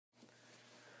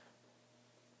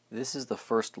This is the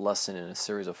first lesson in a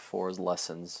series of 4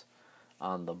 lessons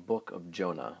on the Book of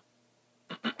Jonah.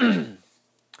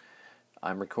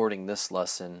 I'm recording this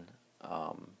lesson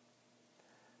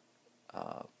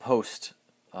post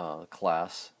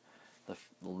class. The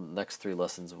next 3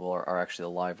 lessons are actually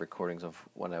the live recordings of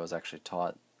when I was actually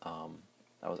taught. I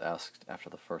was asked after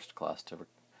the first class to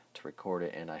record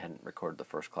it, and I hadn't recorded the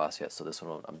first class yet, so this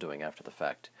one I'm doing after the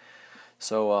fact.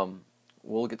 So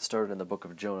we'll get started in the Book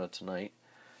of Jonah tonight,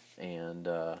 and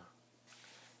I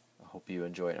hope you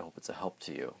enjoy it. I hope it's a help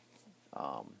to you.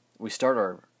 We start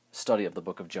our study of the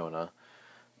Book of Jonah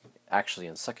actually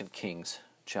in 2 Kings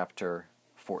chapter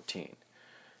 14.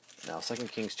 Now, 2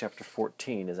 Kings chapter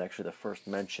 14 is actually the first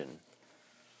mention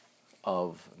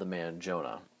of the man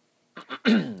Jonah.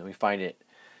 We find it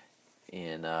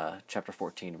in chapter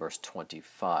 14, verse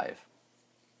 25.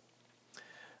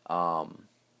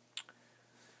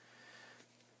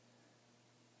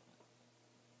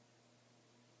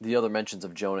 The other mentions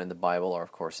of Jonah in the Bible are,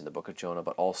 of course, in the Book of Jonah,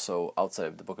 but also outside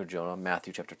of the Book of Jonah,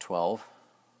 Matthew chapter 12,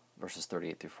 verses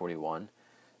 38 through 41,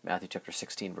 Matthew chapter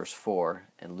 16, verse 4,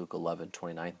 and Luke 11,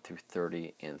 29 through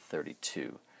 30 and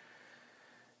 32.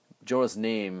 Jonah's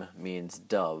name means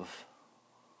dove,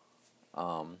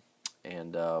 and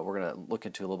we're going to look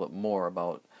into a little bit more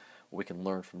about what we can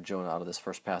learn from Jonah out of this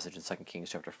first passage in 2 Kings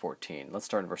chapter 14. Let's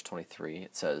start in verse 23.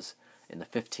 It says, "In the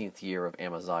 15th year of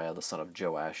Amaziah the son of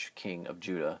Joash, king of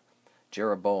Judah,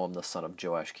 Jeroboam the son of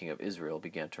Joash, king of Israel,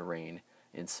 began to reign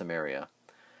in Samaria,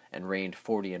 and reigned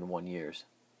 41 years.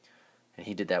 And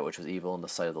he did that which was evil in the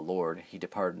sight of the Lord. He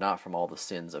departed not from all the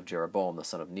sins of Jeroboam the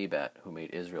son of Nebat, who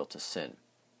made Israel to sin.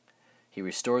 He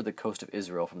restored the coast of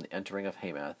Israel from the entering of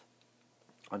Hamath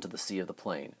unto the sea of the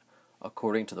plain,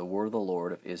 according to the word of the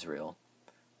Lord of Israel,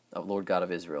 of Lord God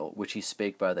of Israel, which he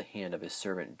spake by the hand of his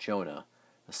servant Jonah,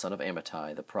 the son of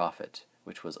Amittai, the prophet,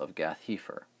 which was of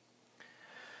Gath-hepher."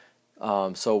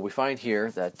 So we find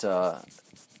here that,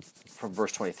 from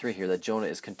verse 23 here, that Jonah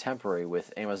is contemporary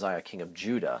with Amaziah, king of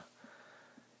Judah.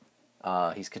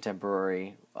 He's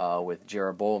contemporary with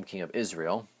Jeroboam, king of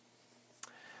Israel.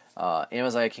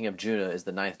 Amaziah, king of Judah, is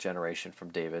the 9th generation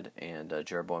from David, and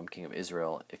Jeroboam, king of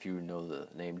Israel, if you know the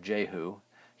name Jehu,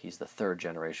 he's the 3rd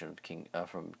generation king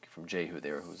from Jehu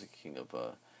there, who's the king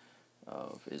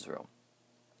of Israel.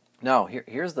 Now,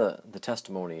 here's the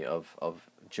testimony of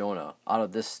Jonah out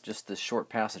of this short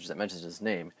passage that mentions his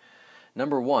name.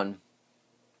 Number 1,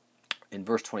 in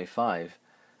verse 25,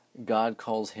 God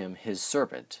calls him his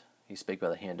servant. He spake by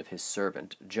the hand of his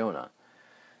servant Jonah.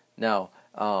 Now,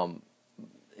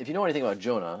 if you know anything about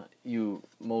Jonah, you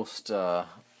most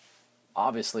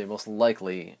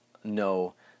likely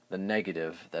know the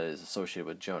negative that is associated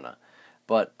with Jonah.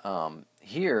 But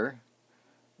here,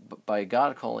 by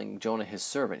God calling Jonah his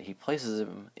servant, he places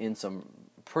him in some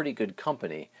pretty good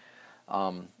company.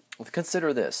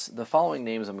 Consider this. The following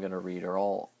names I'm going to read are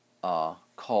all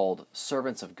called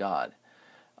servants of God.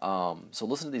 So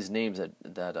listen to these names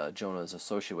that Jonah is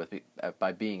associated with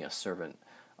by being a servant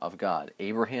of God.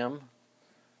 Abraham,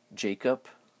 Jacob,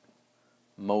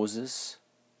 Moses,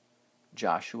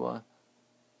 Joshua,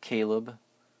 Caleb,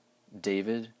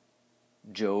 David,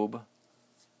 Job,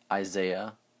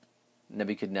 Isaiah,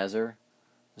 Nebuchadnezzar,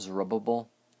 Zerubbabel,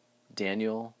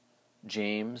 Daniel,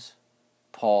 James,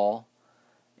 Paul,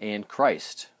 and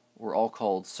Christ were all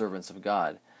called servants of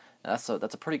God. Now that's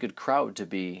a pretty good crowd to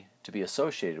be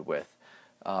associated with.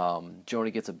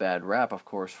 Jonah gets a bad rap, of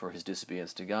course, for his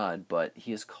disobedience to God, but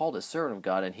he is called a servant of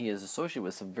God, and he is associated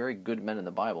with some very good men in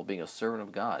the Bible, being a servant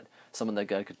of God, someone that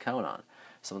God could count on,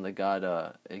 someone that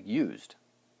God used.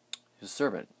 He's a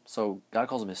servant, so God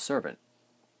calls him his servant.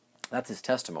 That's his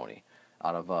testimony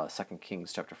out of 2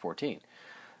 Kings chapter 14.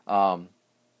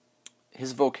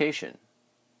 His vocation,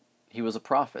 he was a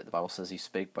prophet. The Bible says he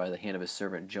spake by the hand of his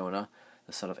servant Jonah,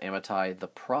 the son of Amittai, the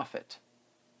prophet.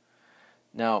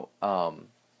 Now,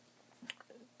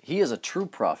 he is a true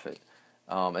prophet,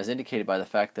 as indicated by the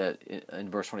fact that in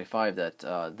verse 25 that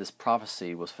this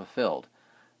prophecy was fulfilled,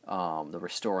 the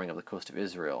restoring of the coast of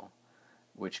Israel,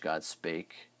 which God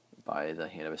spake by the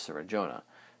hand of his servant Jonah.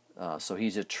 So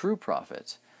he's a true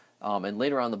prophet. And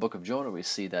later on in the book of Jonah, we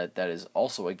see that is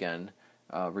also again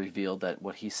revealed that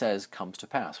what he says comes to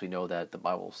pass. We know that the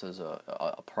Bible says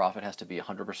a prophet has to be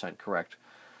 100% correct.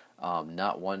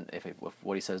 Not one, if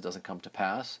what he says doesn't come to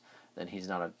pass, then he's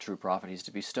not a true prophet. He's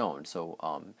to be stoned. So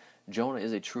Jonah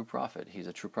is a true prophet. He's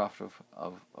a true prophet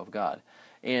of God.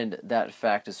 And that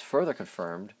fact is further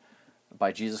confirmed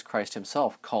by Jesus Christ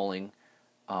himself calling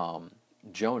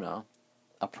Jonah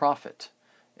a prophet.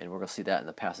 And we're going to see that in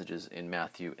the passages in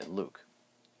Matthew and Luke.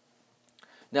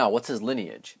 Now, what's his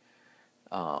lineage?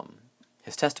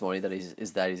 His testimony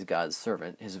is that he's God's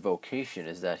servant. His vocation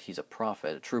is that he's a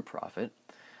prophet, a true prophet.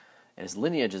 And his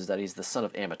lineage is that he's the son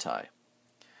of Amittai.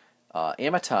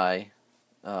 Amittai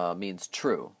means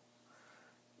true.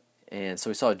 And so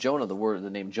we saw Jonah, the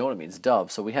name Jonah means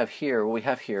dove. So what we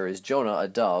have here is Jonah, a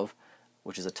dove,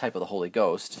 which is a type of the Holy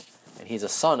Ghost, and he's a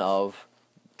son of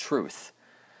truth,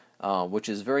 which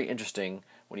is very interesting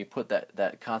when you put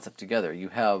that concept together. You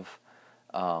have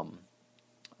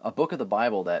a book of the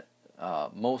Bible that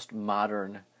most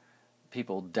modern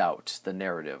people doubt the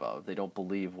narrative of. They don't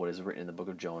believe what is written in the Book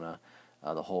of Jonah.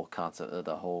 The whole concept,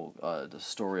 the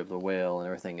story of the whale and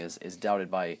everything is doubted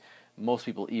by most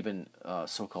people, even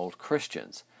so-called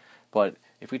Christians. But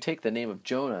if we take the name of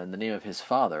Jonah and the name of his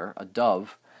father, a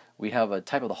dove, we have a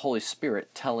type of the Holy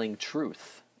Spirit telling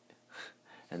truth,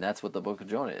 and that's what the Book of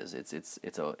Jonah is.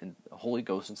 It's a Holy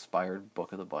Ghost inspired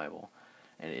book of the Bible,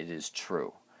 and it is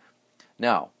true.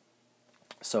 Now,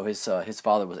 so his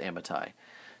father was Amittai.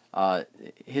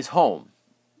 His home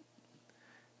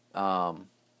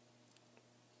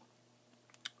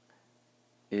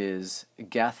is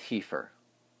Gath-Hepher.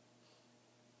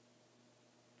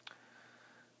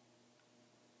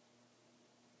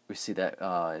 We see that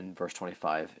in verse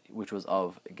 25, which was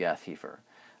of Gath-Hepher.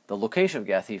 The location of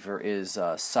Gath-Hepher is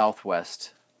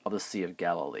southwest of the Sea of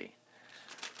Galilee,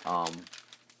 and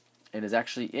is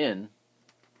actually in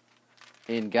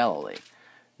Galilee.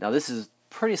 Now this is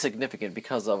pretty significant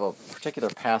because of a particular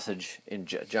passage in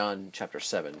John chapter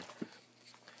 7.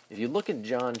 If you look at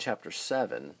John chapter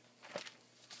 7,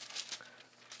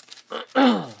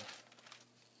 there's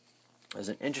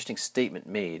an interesting statement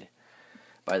made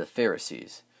by the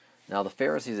Pharisees. Now the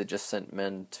Pharisees had just sent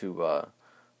men to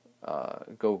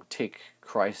go take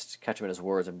Christ, catch him in his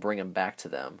words, and bring him back to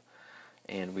them.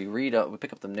 And we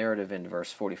pick up the narrative in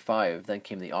verse 45. Then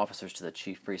came the officers to the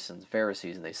chief priests and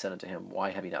Pharisees, and they said unto him,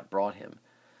 Why have ye not brought him?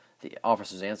 The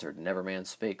officers answered, Never man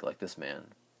spake like this man.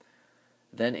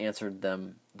 Then answered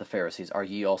them the Pharisees, Are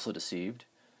ye also deceived?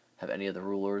 Have any of the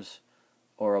rulers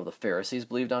or of the Pharisees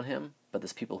believed on him? But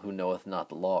this people who knoweth not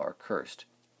the law are cursed.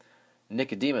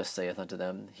 Nicodemus saith unto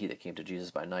them, he that came to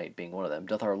Jesus by night, being one of them,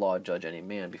 Doth our law judge any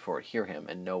man before it hear him,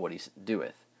 and know what he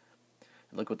doeth?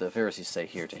 And look what the Pharisees say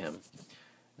here to him.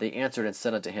 They answered and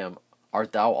said unto him,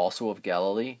 Art thou also of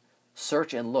Galilee?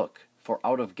 Search and look, for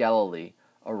out of Galilee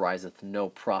ariseth no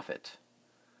prophet.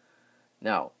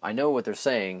 Now, I know what they're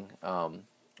saying.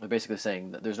 They're basically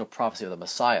saying that there's no prophecy of the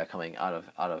Messiah coming out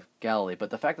of Galilee. But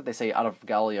the fact that they say out of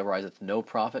Galilee ariseth no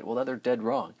prophet, well, then they're dead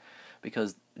wrong.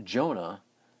 Because Jonah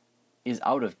is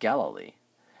out of Galilee.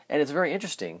 And it's very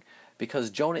interesting because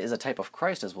Jonah is a type of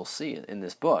Christ, as we'll see in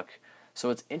this book. So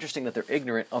it's interesting that they're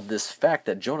ignorant of this fact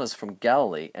that Jonah's from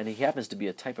Galilee and he happens to be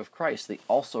a type of Christ. They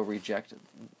also reject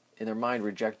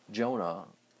Jonah,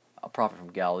 a prophet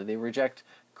from Galilee. They reject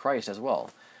Christ as well.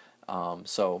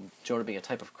 So Jonah being a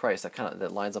type of Christ,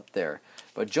 that lines up there.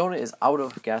 But Jonah is out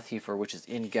of Gath-Hepher, which is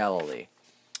in Galilee.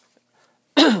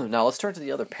 Now let's turn to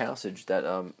the other passage that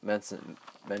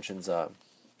mentions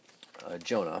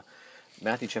Jonah,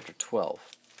 Matthew chapter 12.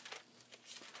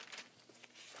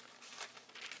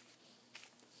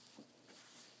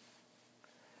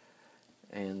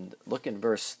 And look in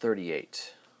verse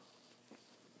 38.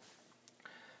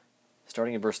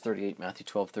 Starting in verse 38, Matthew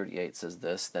 12:38 says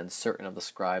this, Then certain of the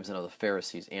scribes and of the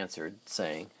Pharisees answered,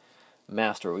 saying,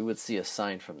 Master, we would see a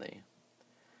sign from thee.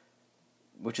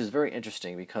 Which is very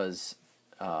interesting because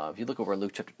if you look over in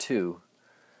Luke chapter 2,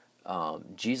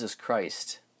 Jesus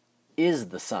Christ is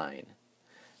the sign.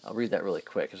 I'll read that really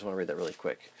quick. I just want to read that really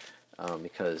quick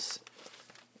because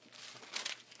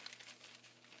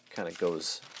it kind of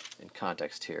goes in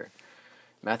context here.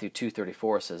 Matthew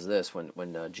 2:34 says this,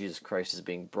 when Jesus Christ is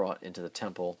being brought into the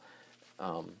temple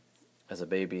as a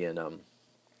baby, and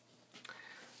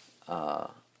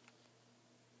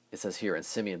it says here, And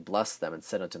Simeon blessed them and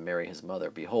said unto Mary his mother,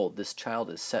 Behold, this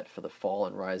child is set for the fall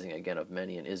and rising again of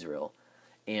many in Israel,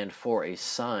 and for a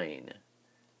sign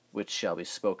which shall be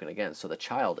spoken again. So the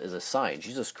child is a sign.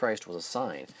 Jesus Christ was a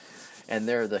sign. And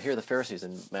here the Pharisees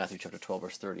in Matthew chapter 12,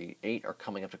 verse 38 are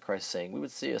coming up to Christ saying, We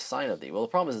would see a sign of thee. Well, the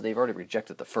problem is that they've already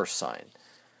rejected the first sign.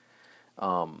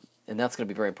 And that's going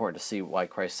to be very important to see why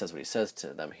Christ says what he says to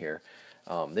them here.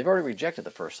 They've already rejected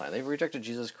the first sign. They've rejected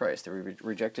Jesus Christ. They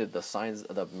rejected the signs,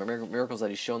 the miracles that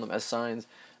he's shown them as signs.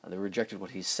 And they rejected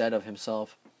what he said of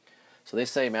himself. So they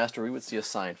say, Master, we would see a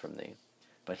sign from thee.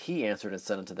 But he answered and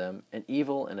said unto them, An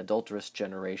evil and adulterous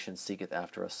generation seeketh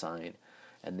after a sign,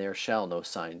 and there shall no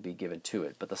sign be given to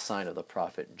it, but the sign of the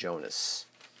prophet Jonas.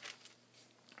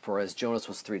 For as Jonas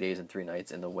was 3 days and 3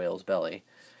 nights in the whale's belly,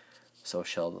 so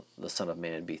shall the Son of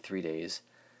Man be 3 days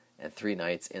and 3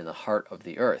 nights in the heart of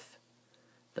the earth.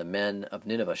 The men of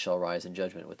Nineveh shall rise in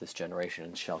judgment with this generation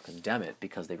and shall condemn it,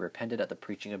 because they repented at the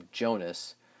preaching of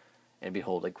Jonas, and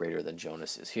behold, a greater than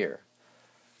Jonas is here.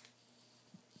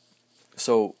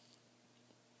 So,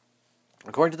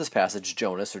 according to this passage,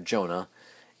 Jonas, or Jonah,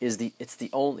 he's the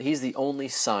only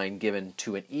sign given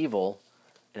to an evil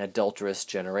and adulterous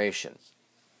generation.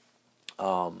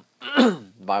 The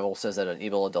Bible says that an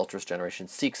evil, adulterous generation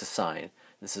seeks a sign.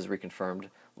 This is reconfirmed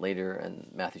later in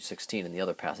Matthew 16 in the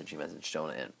other passage he mentions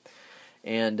Jonah in.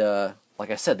 And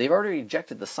like I said, they've already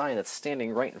rejected the sign that's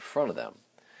standing right in front of them.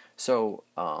 So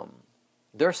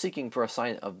they're seeking for a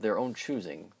sign of their own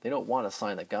choosing. They don't want a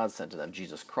sign that God sent to them,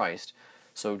 Jesus Christ.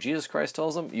 So Jesus Christ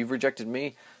tells them, you've rejected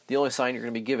me. The only sign you're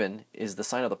going to be given is the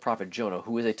sign of the prophet Jonah,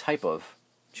 who is a type of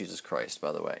Jesus Christ,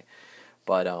 by the way.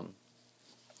 But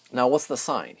now what's the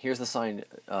sign? Here's the sign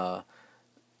that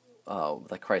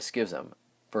Christ gives them.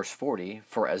 Verse 40,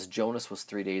 for as Jonas was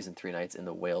 3 days and 3 nights in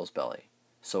the whale's belly,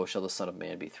 so shall the Son of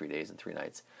Man be 3 days and 3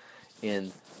 nights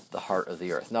in the heart of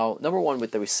the earth. Now, number one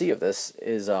that we see of this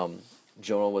is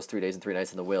Jonah was 3 days and 3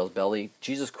 nights in the whale's belly.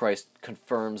 Jesus Christ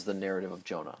confirms the narrative of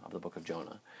Jonah, of the book of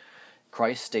Jonah.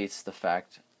 Christ states the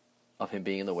fact of him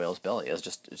being in the whale's belly as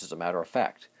it's just a matter of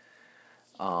fact.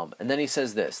 And then he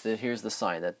says this, that here's the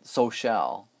sign, that so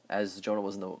shall, as Jonah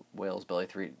was in the whale's belly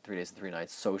 3 days and 3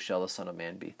 nights, so shall the Son of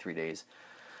Man be 3 days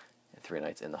and 3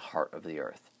 nights in the heart of the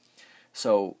earth.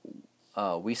 So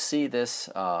we see this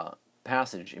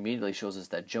passage immediately shows us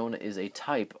that Jonah is a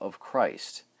type of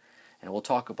Christ. And we'll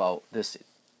talk about this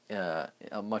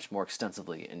much more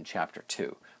extensively in chapter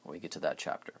 2, when we get to that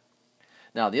chapter.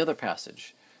 Now, the other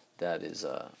passage that is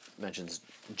mentions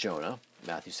Jonah,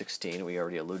 Matthew 16, we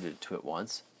already alluded to it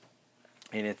once.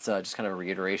 And it's just kind of a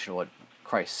reiteration of what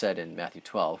Christ said in Matthew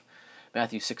 12.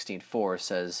 Matthew 16:4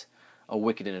 says, a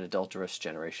wicked and adulterous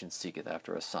generation seeketh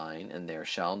after a sign, and there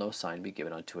shall no sign be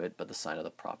given unto it, but the sign of the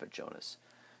prophet Jonas.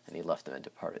 And he left them and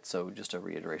departed. So just a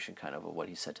reiteration kind of what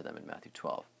he said to them in Matthew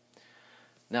 12.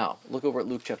 Now, look over at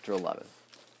Luke chapter 11.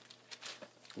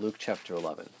 Luke chapter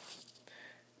 11.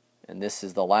 And this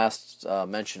is the last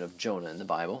mention of Jonah in the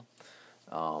Bible.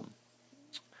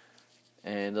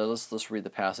 And let's read the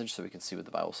passage so we can see what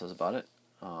the Bible says about it.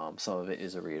 Some of it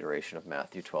is a reiteration of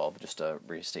Matthew 12, just a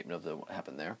restatement of what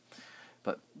happened there.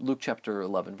 But Luke chapter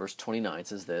 11, verse 29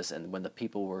 says this, and when the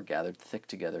people were gathered thick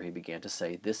together, he began to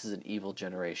say, this is an evil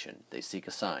generation. They seek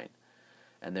a sign.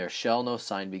 And there shall no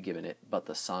sign be given it, but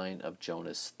the sign of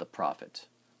Jonas the prophet.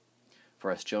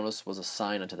 For as Jonas was a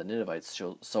sign unto the Ninevites,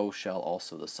 so shall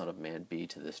also the Son of Man be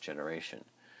to this generation.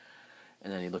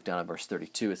 And then you look down at verse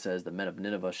 32, it says, the men of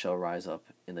Nineveh shall rise up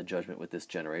in the judgment with this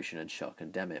generation, and shall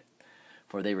condemn it.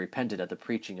 For they repented at the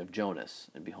preaching of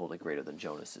Jonas, and behold, a greater than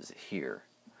Jonas is here.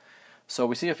 So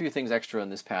we see a few things extra in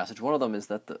this passage. One of them is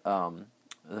that the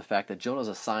fact that Jonah is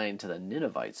assigned to the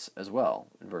Ninevites as well.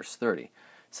 In verse 30, it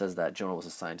says that Jonah was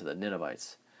assigned to the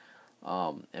Ninevites.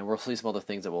 And we'll see some other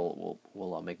things that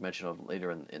we'll make mention of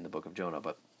later in the book of Jonah.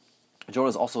 But Jonah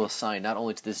is also assigned not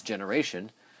only to this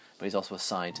generation, but he's also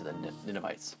assigned to the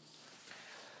Ninevites.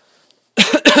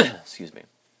 Excuse me.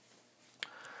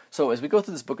 So as we go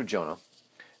through this book of Jonah,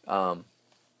 some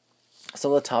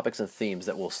of the topics and themes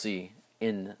that we'll see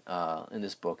in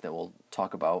this book that we'll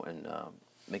talk about and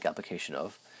make application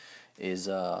of is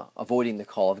avoiding the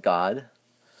call of God,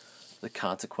 the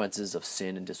consequences of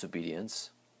sin and disobedience.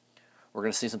 We're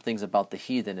going to see some things about the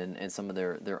heathen and some of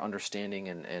their understanding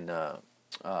and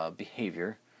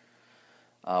behavior.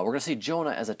 We're going to see Jonah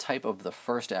as a type of the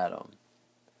first Adam.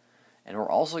 And we're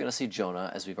also going to see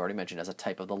Jonah, as we've already mentioned, as a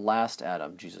type of the last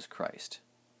Adam, Jesus Christ.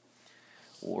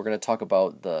 We're going to talk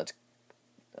about the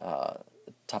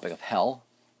topic of hell.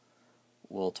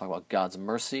 We'll talk about God's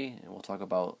mercy, and we'll talk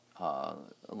about a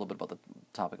little bit about the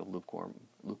topic of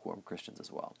lukewarm Christians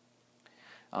as well.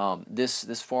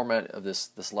 This format of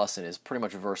this lesson is pretty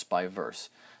much verse by verse.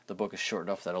 The book is short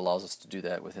enough that allows us to do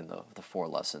that within the 4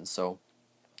 lessons. So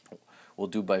we'll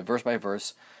do by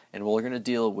verse, and we're going to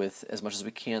deal with, as much as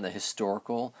we can, the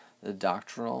historical, the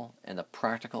doctrinal, and the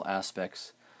practical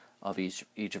aspects of each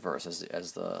verse,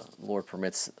 as the Lord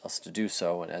permits us to do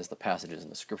so, and as the passages in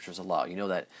the Scriptures allow. You know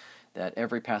that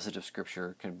every passage of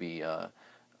Scripture can be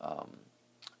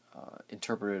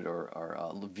interpreted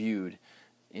or viewed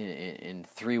in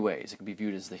 3 ways. It can be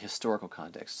viewed as the historical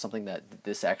context, something that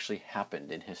this actually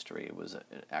happened in history. It was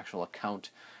an actual account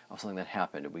of something that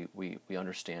happened. We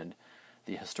understand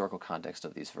the historical context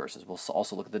of these verses. We'll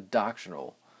also look at the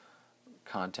doctrinal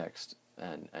context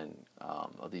and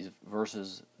of these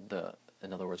verses.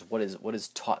 In other words, what is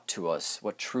taught to us,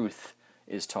 what truth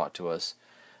is taught to us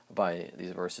by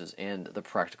these verses, and the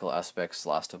practical aspects,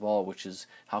 last of all, which is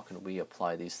how can we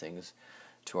apply these things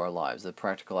to our lives. The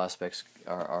practical aspects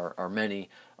are many.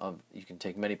 You can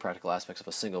take many practical aspects of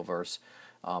a single verse,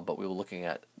 but we were looking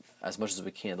at, as much as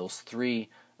we can, those three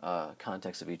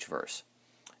contexts of each verse.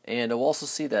 And we'll also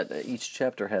see that each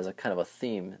chapter has a kind of a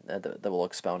theme that we'll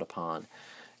expound upon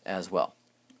as well.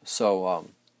 So,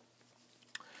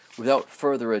 without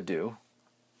further ado,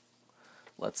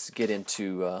 let's get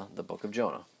into the book of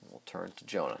Jonah. We'll turn to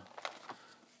Jonah.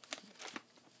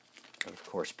 And, of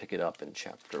course, pick it up in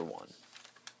chapter 1.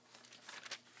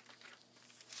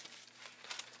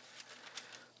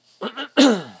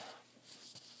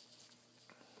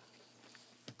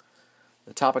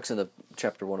 The topics in the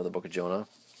chapter 1 of the book of Jonah,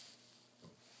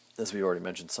 as we already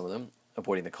mentioned some of them: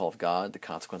 avoiding the call of God, the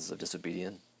consequences of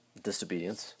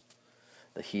disobedience,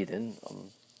 the heathen,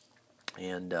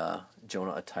 and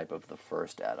Jonah, a type of the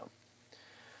first Adam.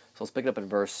 So let's pick it up in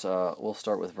verse. We'll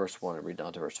start with verse 1 and read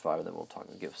down to verse 5, and then we'll talk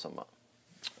and give some.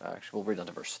 Actually, we'll read down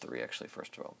to verse 3. Actually,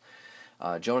 first of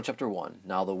all, Jonah chapter 1.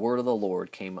 Now the word of the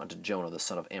Lord came unto Jonah the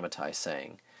son of Amittai,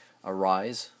 saying,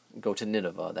 Arise, go to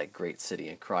Nineveh, that great city,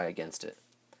 and cry against it,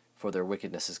 for their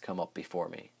wickedness is come up before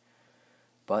me.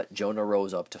 But Jonah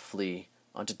rose up to flee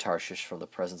unto Tarshish from the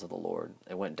presence of the Lord,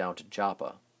 and went down to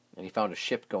Joppa, and he found a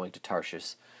ship going to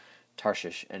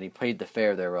Tarshish, and he paid the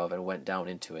fare thereof, and went down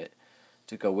into it,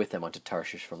 to go with them unto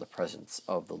Tarshish from the presence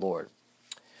of the Lord.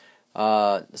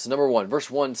 So number 1, verse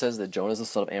 1 says that Jonah is the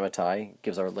son of Amittai,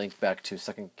 gives our link back to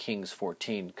 2 Kings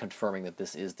 14, confirming that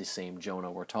this is the same Jonah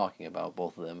we're talking about.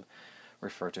 Both of them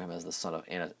refer to him as the son of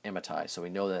Amittai. So we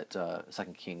know that 2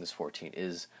 Kings 14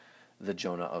 is the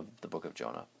Jonah of the book of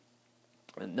Jonah.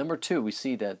 And number 2, we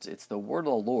see that it's the word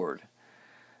of the Lord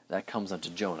that comes unto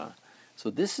Jonah. So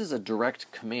this is a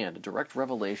direct command, a direct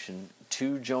revelation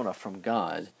to Jonah from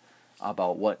God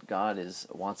about what God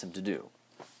wants him to do.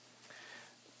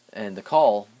 And the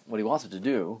call, what he wants him to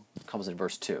do, comes in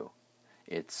verse 2.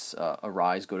 It's,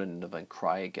 Arise, go to Nineveh, and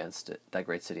cry against it, that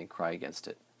great city, and cry against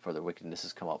it, for their wickedness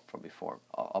has come up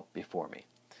before me.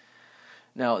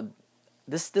 Now,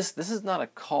 this is not a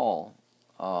call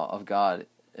of God,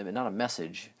 not a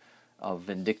message of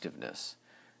vindictiveness.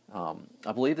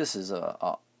 I believe this is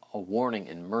a warning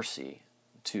and mercy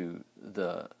to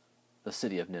the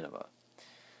city of Nineveh.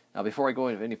 Now, before I go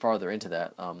any farther into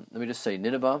that, let me just say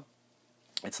Nineveh,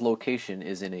 its location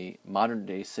is in a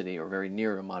modern-day city, or very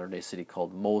near a modern-day city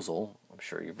called Mosul. I'm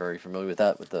sure you're very familiar with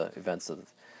that, with the events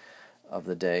of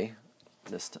the day.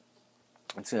 It's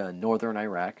northern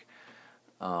Iraq.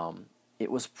 It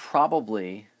was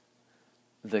probably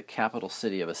the capital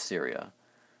city of Assyria.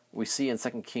 We see in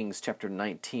 2 Kings chapter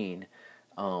 19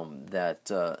 that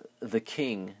the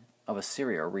king of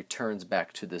Assyria returns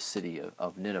back to the city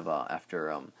of Nineveh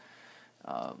after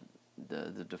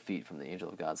the defeat from the angel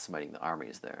of God smiting the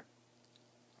armies there.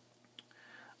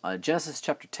 Genesis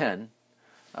chapter 10,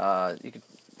 if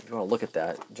you want to look at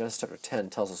that, Genesis chapter 10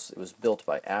 tells us it was built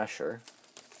by Asher.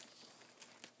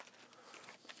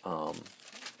 And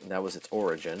that was its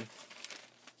origin.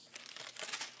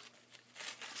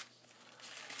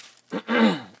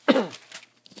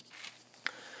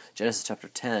 Genesis chapter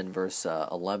 10, verse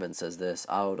 11 says this: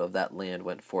 Out of that land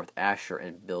went forth Asher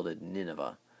and builded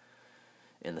Nineveh,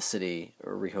 and the city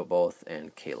Rehoboth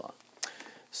and Calah.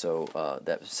 So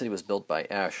that city was built by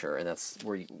Asher, and that's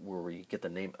where we get the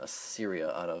name Assyria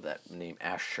out of, that name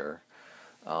Asher.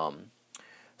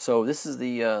 So this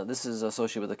is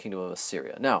associated with the kingdom of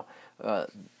Assyria. Now,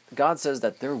 God says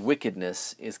that their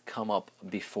wickedness is come up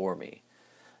before me.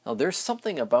 Now, there's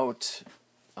something about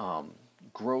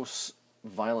gross,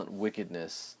 violent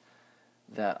wickedness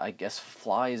that I guess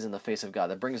flies in the face of God,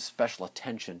 that brings special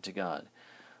attention to God.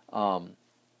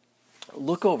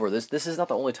 Look over this. This is not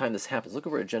the only time this happens. Look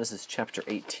over at Genesis chapter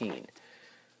 18.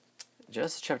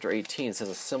 Genesis chapter 18 says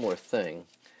a similar thing.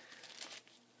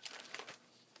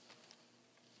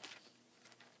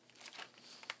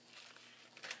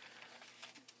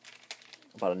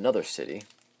 About another city.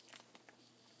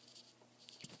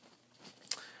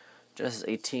 Genesis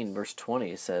 18 verse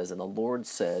 20 says, And the Lord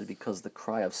said, Because the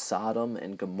cry of Sodom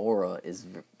and Gomorrah is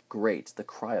great, the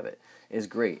cry of it is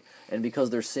great, and because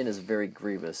their sin is very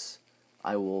grievous,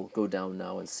 I will go down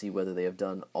now and see whether they have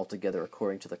done altogether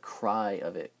according to the cry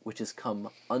of it, which is come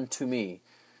unto me,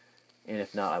 and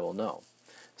if not, I will know.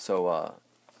 So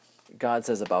God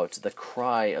says about the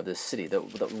cry of this city, the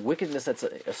wickedness that's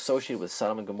associated with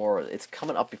Sodom and Gomorrah, it's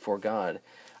coming up before God.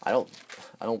 I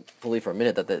don't believe for a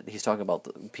minute that he's talking about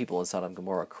the people in Sodom and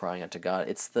Gomorrah crying unto God.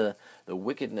 It's the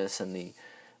wickedness and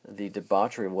the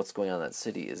debauchery of what's going on in that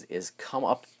city is come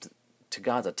up to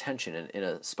God's attention in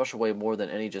a special way, more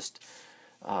than any just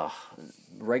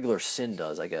regular sin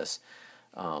does, I guess.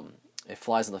 it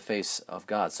flies in the face of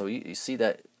God. So you see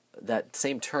that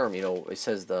same term, it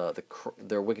says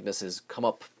their wickedness is come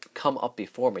up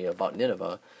before me about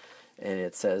Nineveh, and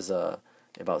it says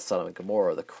about Sodom and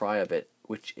Gomorrah, the cry of it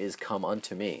which is come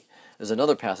unto me. There's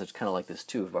another passage kind of like this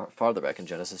too, farther back in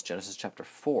Genesis chapter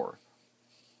 4.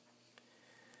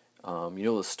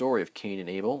 The story of Cain and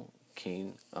Abel.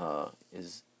 Cain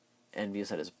is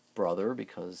envious at his brother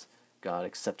because God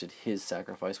accepted his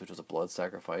sacrifice, which was a blood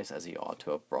sacrifice, as he ought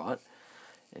to have brought.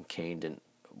 And Cain didn't.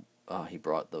 He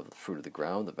brought the fruit of the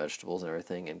ground, the vegetables and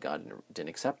everything, and God didn't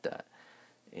accept that.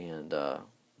 And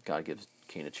God gives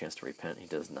Cain a chance to repent. He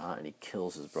does not, and he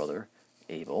kills his brother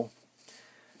Abel.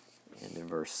 And in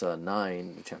verse 9,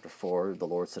 in chapter 4, the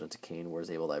Lord said unto Cain, Where is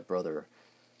Abel thy brother?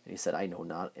 And he said, I know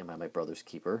not, am I my brother's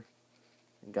keeper?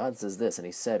 And God says this, and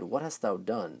he said, What hast thou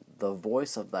done? The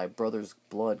voice of thy brother's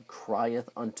blood crieth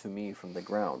unto me from the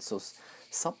ground. So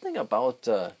something about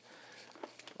that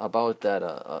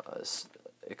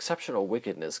exceptional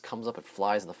wickedness comes up and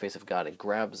flies in the face of God and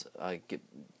grabs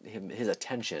his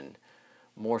attention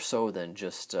more so than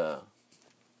just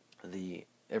the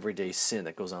everyday sin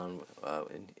that goes on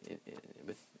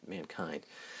with mankind.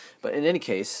 But in any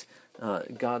case,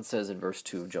 God says in verse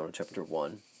 2 of Jonah chapter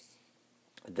 1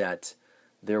 that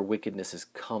their wickedness has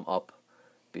come up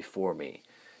before me.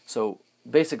 So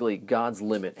basically, God's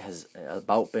limit has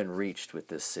about been reached with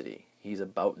this city. He's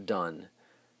about done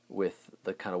with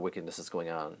the kind of wickedness that's going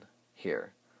on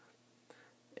here.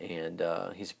 And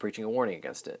he's preaching a warning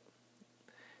against it.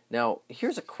 Now,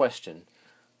 here's a question.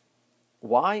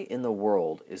 Why in the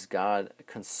world is God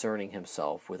concerning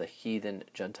himself with a heathen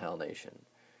Gentile nation?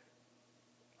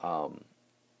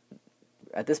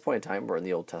 At this point in time, we're in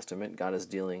the Old Testament, God is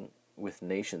dealing with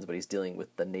nations, but he's dealing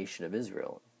with the nation of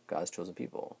Israel, God's chosen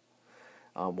people.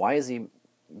 Why is he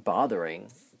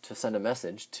bothering to send a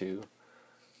message to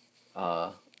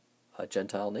a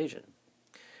Gentile nation?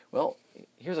 Well,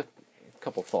 here's a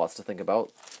couple thoughts to think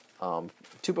about.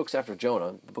 2 books after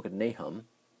Jonah, the book of Nahum,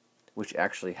 which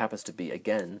actually happens to be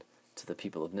again to the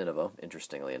people of Nineveh,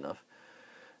 interestingly enough.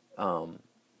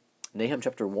 Nahum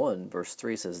chapter 1, verse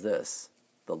 3 says this,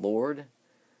 The Lord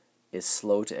is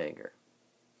slow to anger.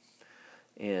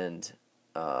 And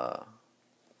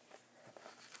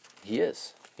he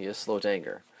is slow to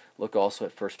anger. Look also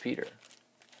at 1 Peter.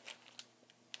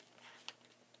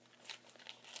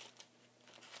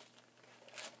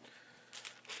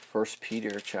 1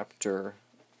 Peter chapter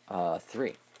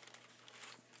 3.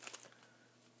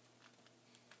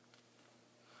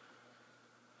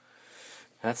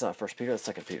 That's not 1 Peter, that's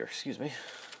 2 Peter. Excuse me.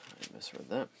 I misread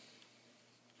that.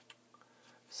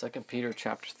 2 Peter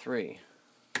chapter 3.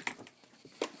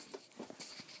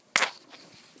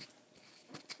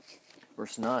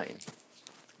 Verse 9.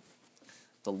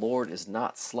 The Lord is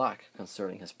not slack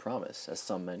concerning his promise, as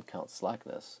some men count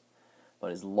slackness,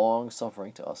 but is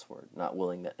long-suffering to usward, not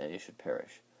willing that any should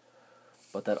perish,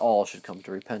 but that all should come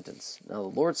to repentance. Now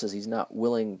the Lord says he's not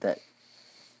willing that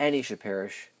any should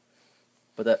perish,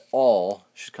 but that all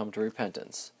should come to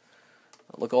repentance.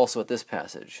 Look also at this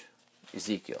passage,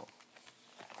 Ezekiel,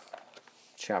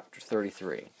 chapter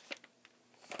 33.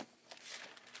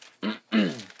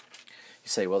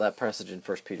 You say, well, that passage in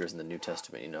 1 Peter is in the New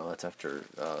Testament. That's after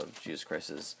Jesus Christ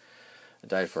has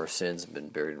died for our sins and been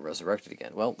buried and resurrected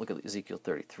again. Well, look at Ezekiel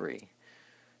 33,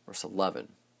 verse 11.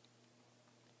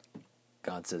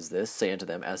 God says this, Say unto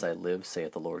them, As I live,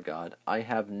 saith the Lord God, I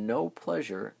have no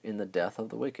pleasure in the death of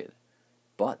the wicked,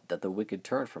 but that the wicked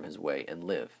turn from his way and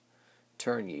live.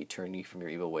 Turn ye from your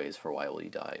evil ways, for why will ye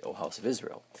die, O house of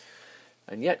Israel?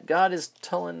 And yet God is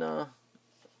telling a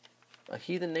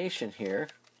heathen nation here,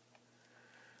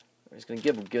 he's going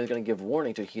to give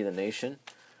warning to a heathen nation,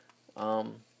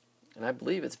 and I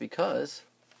believe it's because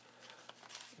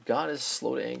God is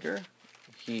slow to anger.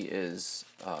 He is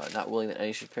not willing that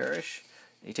any should perish.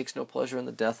 He takes no pleasure in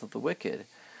the death of the wicked.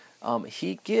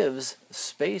 He gives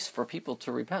space for people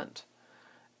to repent.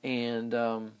 And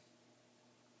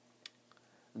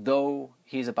though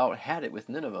he's about had it with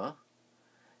Nineveh,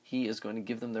 he is going to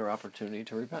give them their opportunity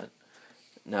to repent.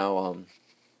 Now,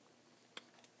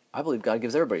 I believe God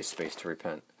gives everybody space to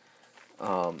repent.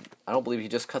 I don't believe he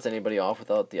just cuts anybody off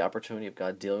without the opportunity of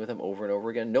God dealing with them over and over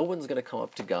again. No one's going to come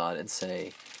up to God and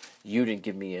say, you didn't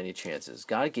give me any chances.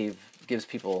 God gives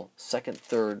people second,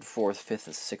 third, fourth, fifth,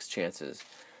 and sixth chances.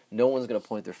 No one's going to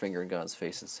point their finger in God's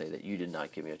face and say that you did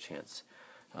not give me a chance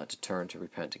to turn, to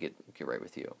repent, to get right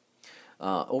with you.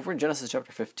 Over in Genesis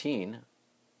chapter 15,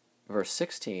 verse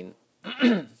 16,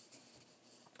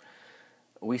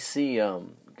 we see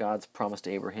God's promise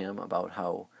to Abraham about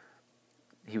how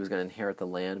he was going to inherit the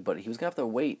land, but he was going to have to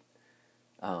wait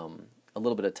a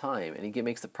little bit of time, and he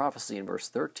makes the prophecy in verse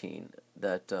 13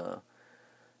 that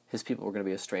his people were going to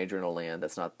be a stranger in a land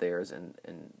that's not theirs, and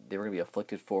they were going to be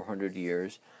afflicted 400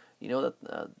 years. You know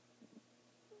that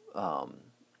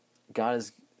God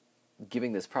is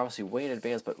giving this prophecy way in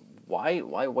advance, but why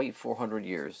wait 400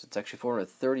 years? It's actually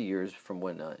 430 years from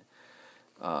when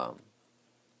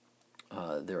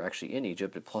they're actually in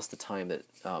Egypt, plus the time that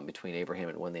between Abraham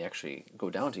and when they actually go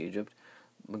down to Egypt.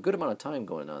 A good amount of time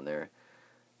going on there.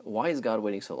 Why is God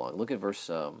waiting so long? Look at verse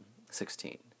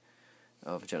 16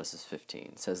 of Genesis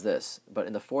 15. It says this, "But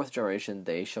in the fourth generation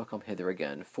they shall come hither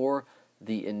again, for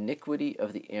the iniquity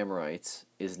of the Amorites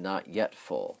is not yet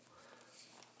full."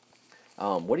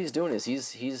 What he's doing is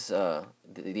the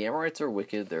Amorites are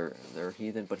wicked, they're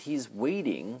heathen, but he's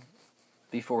waiting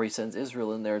before he sends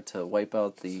Israel in there to wipe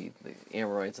out the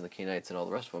Amorites and the Canaanites and all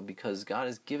the rest of them, because God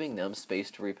is giving them space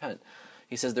to repent.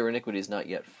 He says their iniquity is not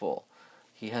yet full.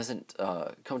 He hasn't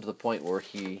come to the point where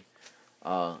he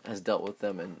has dealt with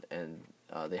them and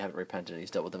they haven't repented.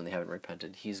 He's dealt with them and they haven't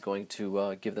repented. He's going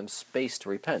to give them space to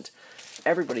repent.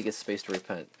 Everybody gets space to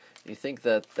repent. You think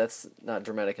that that's not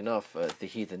dramatic enough, the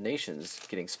heathen nations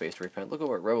getting space to repent. Look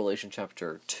over at Revelation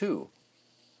chapter 2.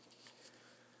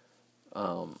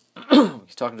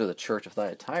 He's talking to the church of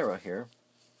Thyatira here.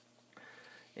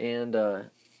 And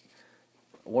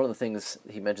one of the things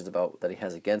he mentions about that he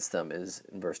has against them is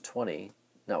in verse 20,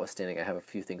 "Notwithstanding, I have a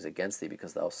few things against thee,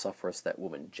 because thou sufferest that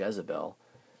woman Jezebel,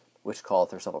 which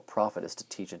calleth herself a prophetess, to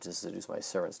teach and to seduce my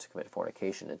servants to commit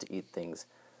fornication, and to eat things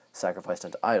sacrificed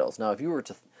unto idols." Now, if you were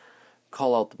to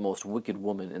call out the most wicked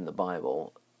woman in the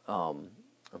Bible, I'm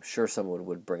sure someone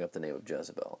would bring up the name of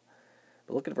Jezebel.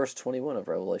 But look at verse 21 of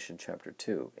Revelation chapter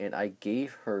 2. "And I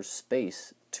gave her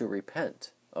space to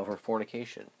repent of her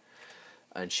fornication,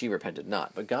 and she repented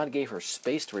not." But God gave her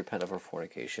space to repent of her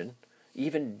fornication.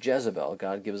 Even Jezebel,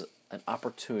 God gives an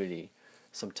opportunity,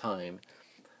 some time,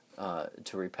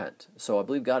 to repent. So I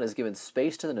believe God has given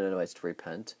space to the Ninevites to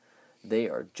repent. They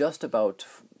are just about,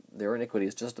 their iniquity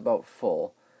is just about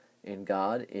full. And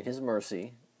God, in His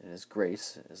mercy, in His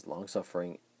grace, His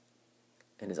long-suffering,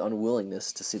 and His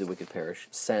unwillingness to see the wicked perish,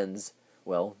 attempts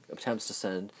to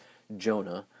send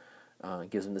Jonah,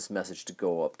 gives him this message to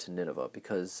go up to Nineveh,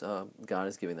 because God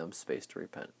is giving them space to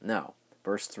repent. Now,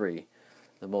 verse 3,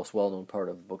 the most well-known part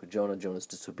of the book of Jonah, Jonah's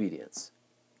disobedience.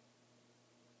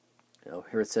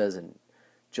 Here it says, "And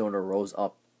Jonah rose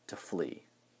up to flee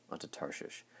unto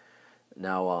Tarshish."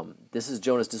 Now, this is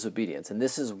Jonah's disobedience, and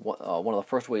this is one of the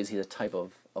first ways he's a type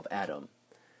of Adam.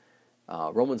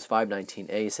 Romans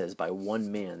 5:19a says, "By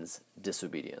one man's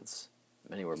disobedience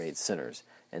many were made sinners,"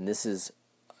 and this is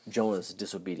Jonah's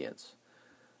disobedience.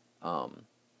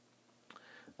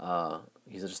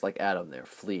 He's just like Adam there,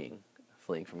 fleeing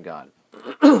from God.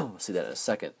 We'll see that in a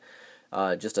second.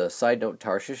 Just a side note,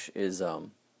 Tarshish is a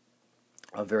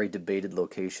very debated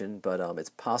location, but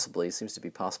it seems to be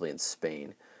possibly in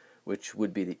Spain, which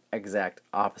would be the exact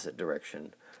opposite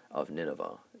direction of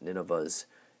Nineveh. Nineveh's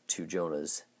to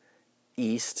Jonah's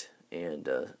east,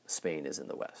 and Spain is in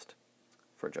the west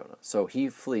for Jonah. So he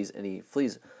flees, and he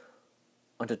flees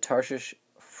unto Tarshish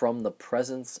from the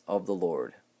presence of the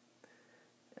Lord.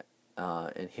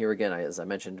 And here again, as I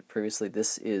mentioned previously,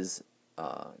 this is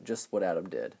just what Adam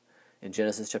did. In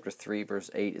Genesis chapter 3,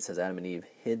 verse 8, it says Adam and Eve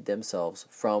hid themselves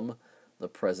from the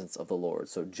presence of the Lord.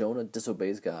 So Jonah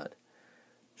disobeys God,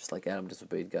 just like Adam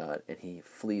disobeyed God, and he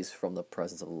flees from the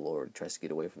presence of the Lord, tries to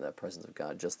get away from that presence of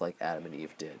God, just like Adam and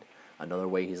Eve did. Another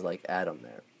way he's like Adam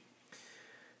there.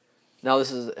 Now,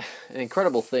 this is an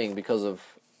incredible thing because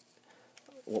of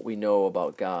what we know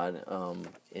about God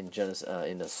in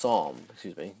Psalm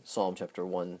chapter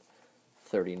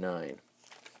 139.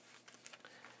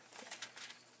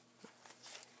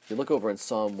 If you look over in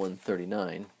Psalm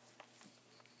 139,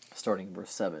 starting in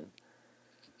verse 7,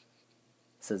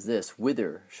 it says this,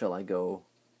 "Whither shall I go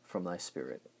from thy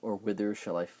spirit? Or whither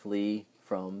shall I flee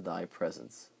from thy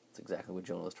presence?" That's exactly what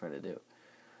Jonah was trying to do.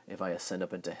 "If I ascend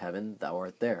up into heaven, thou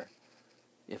art there.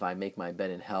 If I make my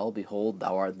bed in hell, behold,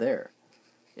 thou art there.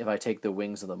 If I take the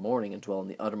wings of the morning and dwell in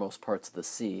the uttermost parts of the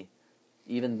sea,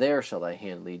 even there shall thy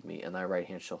hand lead me, and thy right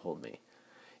hand shall hold me.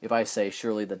 If I say,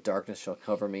 surely the darkness shall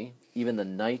cover me, even the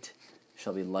night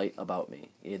shall be light about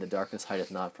me. Yea, the darkness hideth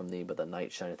not from thee, but the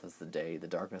night shineth as the day. The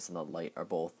darkness and the light are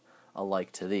both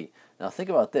alike to thee." Now think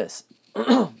about this.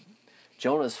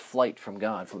 Jonah's flight from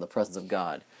God, from the presence of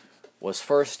God, was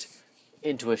first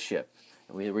into a ship.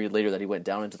 And we read later that he went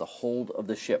down into the hold of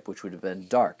the ship, which would have been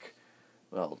dark.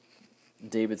 Well,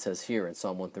 David says here in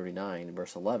Psalm 139,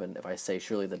 verse 11, "If I say,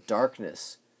 surely the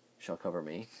darkness shall cover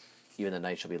me, even the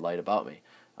night shall be light about me."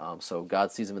 So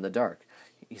God sees him in the dark.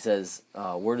 He says,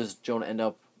 where does Jonah end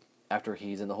up after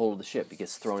he's in the hold of the ship, he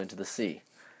gets thrown into the sea.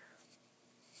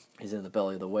 He's in the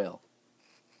belly of the whale.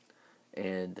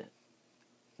 And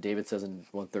David says in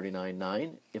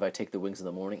 139:9, if I take the wings of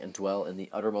the morning and dwell in the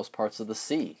uttermost parts of the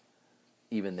sea,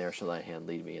 even there shall thy hand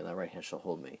lead me, and thy right hand shall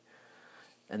hold me.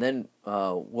 And then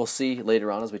we'll see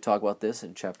later on as we talk about this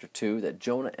in chapter 2 that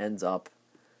Jonah ends up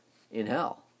in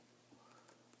hell.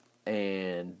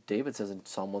 And David says in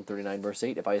Psalm 139 verse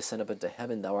 8, if I ascend up into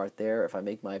heaven, thou art there. If I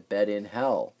make my bed in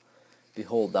hell,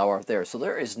 behold, thou art there. So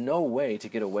there is no way to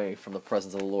get away from the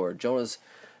presence of the Lord.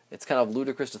 It's kind of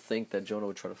ludicrous to think that Jonah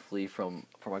would try to flee from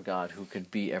a God who could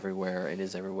be everywhere and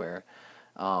is everywhere.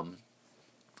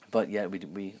 But yet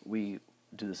we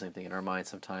do the same thing in our minds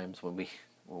sometimes when we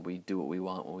do what we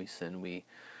want, when we sin, we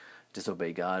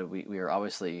disobey God. We are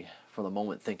obviously, for the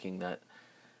moment, thinking that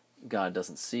God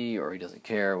doesn't see or he doesn't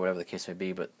care, whatever the case may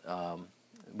be, but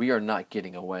we are not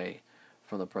getting away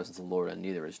from the presence of the Lord, and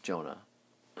neither is Jonah.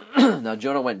 Now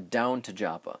Jonah went down to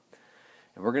Joppa,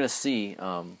 and we're going to see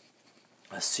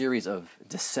a series of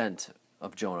descent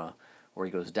of Jonah, where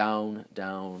he goes down,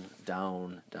 down,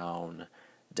 down, down,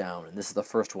 down, and this is the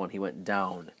first one. He went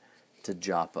down to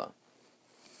Joppa.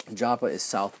 Joppa is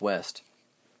southwest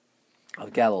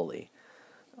of Galilee,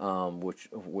 which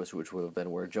would have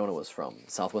been where Jonah was from,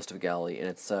 southwest of Galilee, and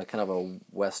it's kind of a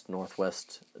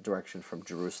west-northwest direction from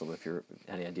Jerusalem, if you're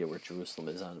any idea where Jerusalem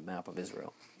is on the map of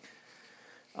Israel.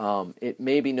 It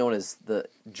may be known as the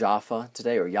Jaffa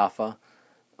today, or Jaffa.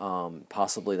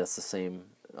 Possibly that's the same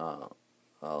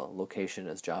location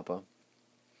as Joppa.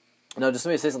 Now, just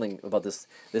let me say something about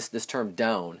this term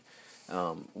down.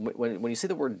 When you see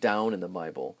the word down in the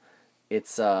Bible,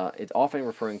 it's often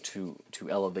referring to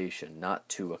elevation, not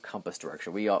to a compass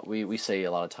direction. We say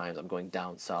a lot of times, I'm going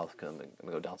down south because I'm going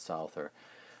to go down south, or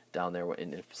down there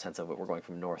in the sense of we're going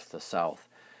from north to south.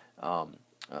 But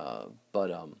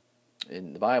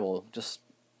in the Bible, just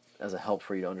as a help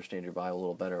for you to understand your Bible a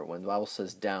little better, when the Bible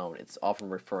says down, it's often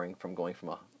referring from going from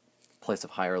a place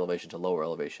of higher elevation to lower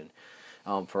elevation.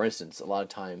 For instance, a lot of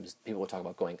times people will talk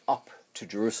about going up to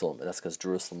Jerusalem, and that's because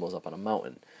Jerusalem was up on a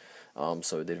mountain.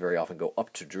 So they'd very often go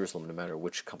up to Jerusalem no matter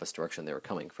which compass direction they were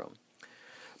coming from.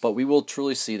 But we will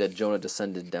truly see that Jonah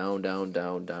descended down, down,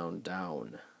 down, down,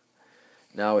 down.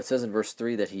 Now it says in verse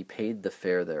 3 that he paid the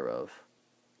fare thereof,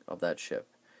 of that ship.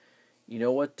 You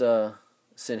know what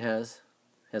sin has?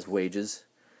 It has wages,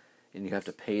 and you have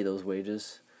to pay those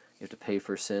wages. You have to pay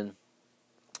for sin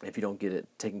if you don't get it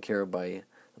taken care of by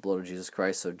the blood of Jesus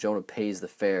Christ. So Jonah pays the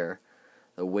fare,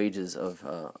 the wages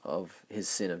of his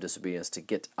sin of disobedience, to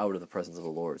get out of the presence of the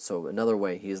Lord. So another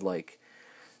way, he's like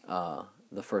the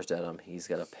first Adam. He's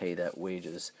got to pay that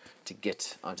wages to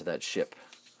get onto that ship.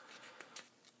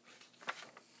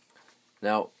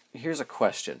 Now, here's a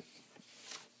question.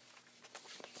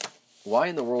 Why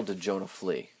in the world did Jonah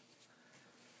flee?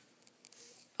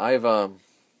 I've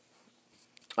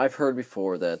heard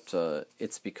before that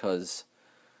it's because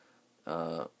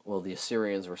the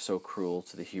Assyrians were so cruel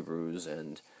to the Hebrews,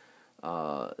 and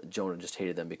Jonah just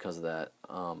hated them because of that.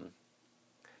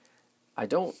 I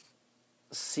don't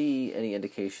see any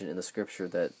indication in the scripture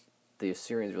that the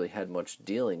Assyrians really had much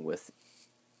dealing with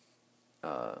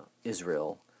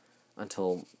Israel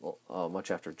until much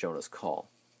after Jonah's call.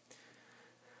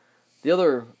 The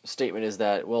other statement is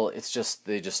that, well, it's just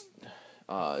they just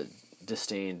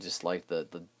disdained, just like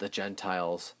the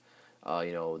Gentiles.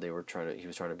 He was trying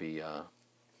to be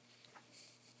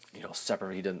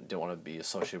separate. He didn't want to be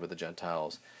associated with the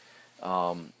Gentiles.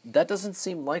 That doesn't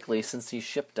seem likely, since he's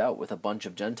shipped out with a bunch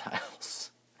of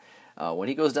Gentiles. When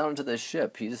he goes down into this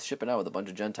ship, he's shipping out with a bunch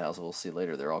of Gentiles. We'll see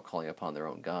later. They're all calling upon their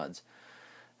own gods.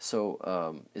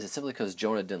 So is it simply because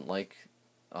Jonah didn't like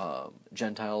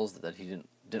Gentiles that he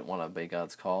didn't want to obey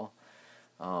God's call?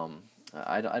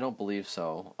 I don't believe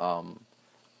so.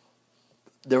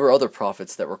 There were other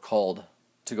prophets that were called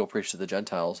to go preach to the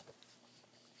Gentiles.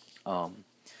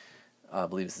 I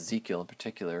believe it's Ezekiel in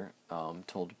particular,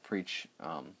 told to preach,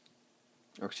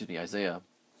 Isaiah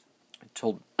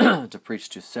told to preach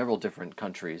to several different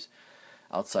countries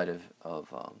outside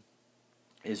of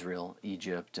Israel,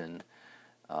 Egypt, and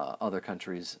other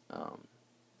countries,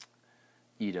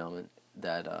 Edom,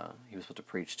 that he was supposed to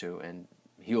preach to, and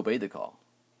he obeyed the call.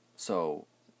 So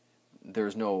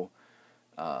there's no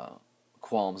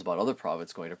qualms about other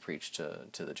prophets going to preach to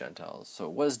the Gentiles. So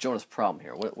what is Jonah's problem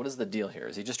here? What is the deal here?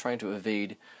 Is he just trying to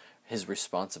evade his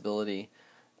responsibility?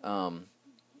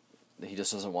 He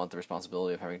just doesn't want the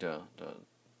responsibility of having to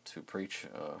preach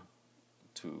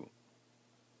to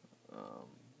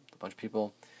a bunch of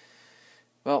people?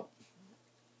 Well,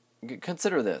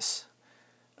 consider this.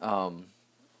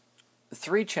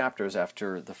 3 chapters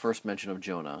after the first mention of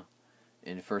Jonah,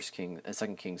 in 2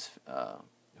 Kings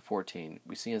 14.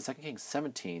 We see in 2 Kings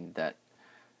 17 that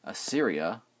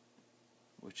Assyria,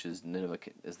 which is Nineveh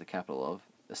is the capital of,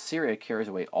 Assyria carries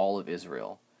away all of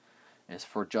Israel, and it's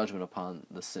for judgment upon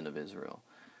the sin of Israel,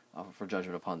 for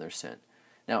judgment upon their sin.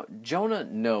 Now, Jonah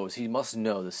knows, he must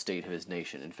know the state of his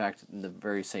nation. In fact, in the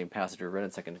very same passage we read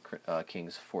in 2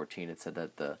 Kings 14, it said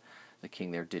that the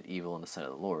king there did evil in the sight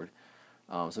of the Lord.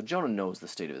 So Jonah knows the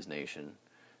state of his nation.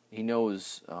 He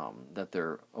knows that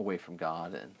they're away from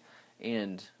God,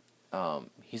 and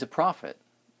he's a prophet.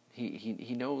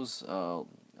 He knows a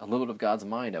little bit of God's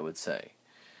mind, I would say.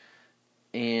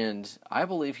 And I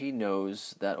believe he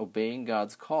knows that obeying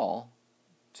God's call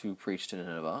to preach to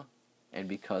Nineveh, and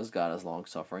because God is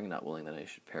long-suffering, not willing that they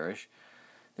should perish,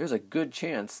 there's a good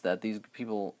chance that these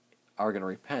people are going to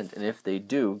repent. And if they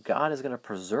do, God is going to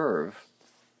preserve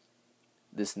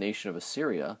this nation of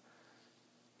Assyria,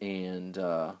 and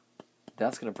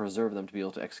that's going to preserve them to be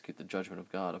able to execute the judgment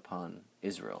of God upon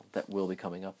Israel that will be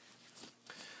coming up,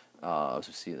 as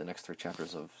we see in the next 3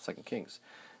 chapters of 2 Kings.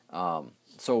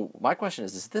 So my question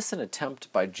is this an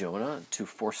attempt by Jonah to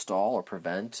forestall or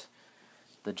prevent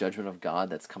the judgment of God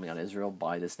that's coming on Israel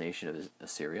by this nation of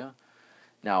Assyria?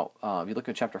 Now, if you look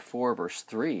at chapter 4, verse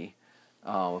 3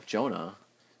 of Jonah,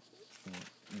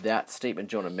 that statement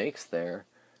Jonah makes there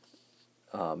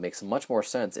makes much more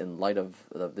sense in light of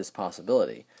this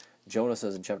possibility. Jonah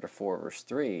says in chapter 4, verse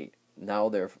 3,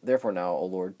 Therefore now, O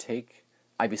Lord, take,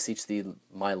 I beseech thee,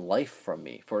 my life from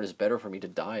me, for it is better for me to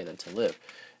die than to live.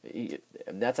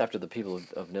 And that's after the people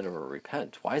of Nineveh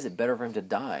repent. Why is it better for him to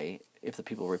die if the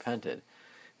people repented?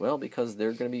 Well, because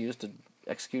they're going to be used to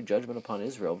execute judgment upon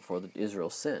Israel before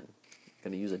Israel's sin.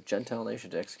 Going to use a Gentile nation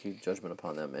to execute judgment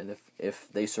upon them. And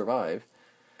if they survive,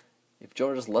 if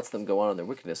Jonah just lets them go on in their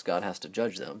wickedness, God has to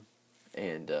judge them.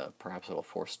 And perhaps it'll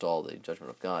forestall the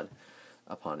judgment of God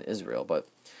upon Israel. But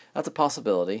that's a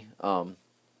possibility. I'm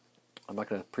not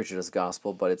going to preach it as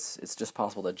gospel, but it's just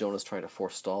possible that Jonah's trying to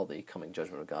forestall the coming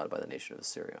judgment of God by the nation of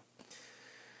Assyria.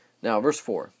 Now, verse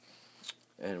 4.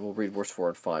 And we'll read verse 4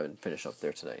 and 5 and finish up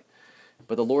there today.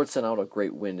 But the Lord sent out a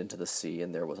great wind into the sea,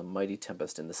 and there was a mighty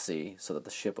tempest in the sea, so that the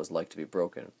ship was like to be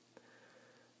broken.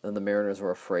 Then the mariners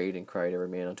were afraid, and cried every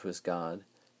man unto his God,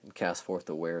 and cast forth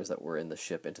the wares that were in the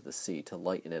ship into the sea, to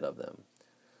lighten it of them.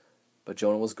 But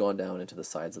Jonah was gone down into the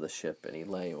sides of the ship, and he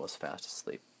lay and was fast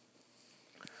asleep.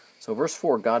 So verse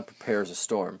 4, God prepares a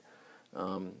storm.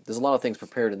 There's a lot of things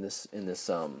prepared in this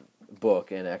book,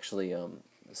 and actually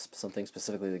something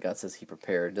specifically that God says he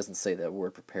prepared. It doesn't say that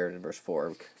word prepared in verse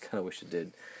 4. I kind of wish it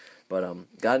did. But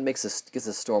God gets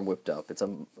this storm whipped up. It's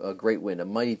a great wind, a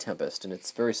mighty tempest, and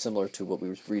it's very similar to what we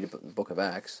read in the book of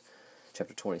Acts,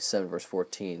 chapter 27, verse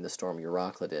 14, the storm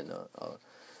Euroclydon,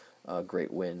 a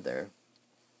great wind there.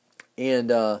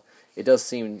 And it does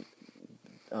seem,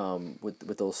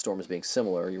 with those storms being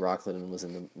similar, Euroclydon was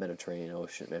in the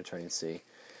Mediterranean Sea.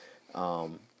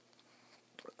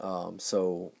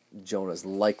 So Jonah's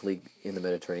likely in the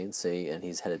Mediterranean Sea, and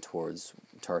he's headed towards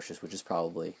Tarshish, which is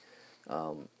probably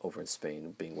over in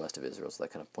Spain, being west of Israel, so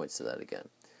that kind of points to that again.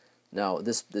 Now,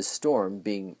 this storm,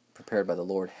 being prepared by the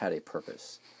Lord, had a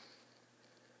purpose.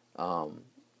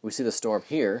 We see the storm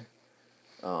here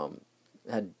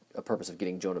had a purpose of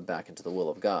getting Jonah back into the will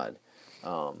of God.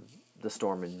 The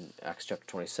storm in Acts chapter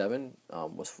 27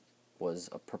 was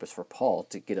a purpose for Paul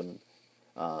to get him.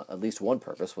 At least one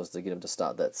purpose was to get him to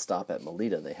stop at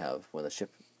Melita they have when the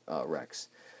ship wrecks,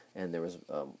 and there was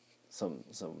some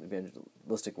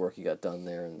evangelistic work he got done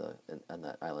there on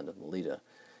that island of Melita,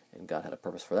 and God had a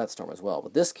purpose for that storm as well.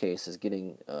 But this case is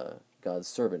getting God's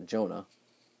servant Jonah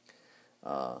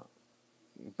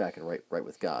back and right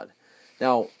with God.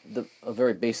 Now, a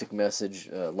very basic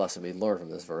lesson we learn from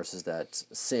this verse is that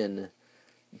sin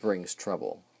brings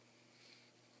trouble.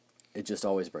 It just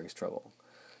always brings trouble.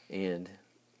 And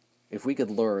if we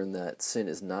could learn that sin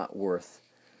is not worth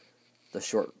the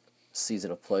short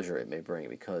season of pleasure it may bring,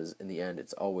 because in the end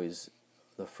it's always,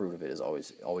 the fruit of it is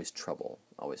always trouble,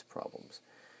 always problems.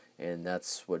 And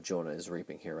that's what Jonah is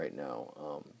reaping here right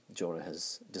now. Jonah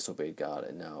has disobeyed God,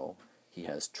 and now he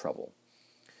has trouble.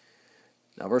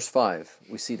 Now, verse 5,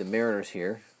 we see the mariners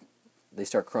here. They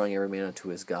start crying every man unto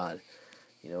his God.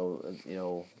 You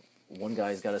know, one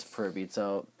guy's got his prayer beads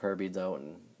out,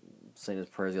 and saying his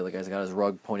prayers. The other guy's got his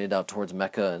rug pointed out towards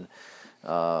Mecca,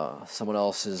 and someone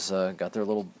else has got their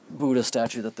little Buddha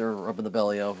statue that they're rubbing the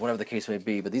belly of, whatever the case may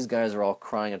be. But these guys are all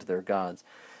crying unto their gods.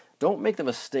 Don't make the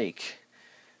mistake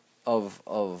of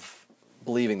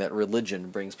believing that religion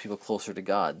brings people closer to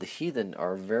God. The heathen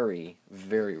are very,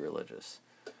 very religious.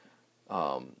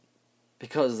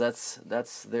 Because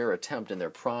that's their attempt in their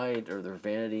pride or their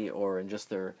vanity or in just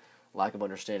their lack of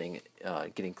understanding,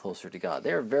 getting closer to God.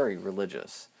 They're very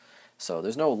religious. So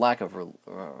there's no lack of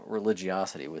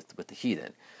religiosity with the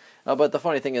heathen. But the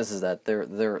funny thing is that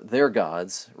their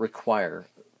gods require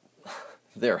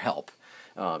their help.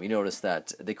 You notice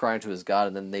that they cry unto his God,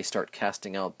 and then they start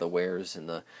casting out the wares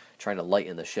and trying to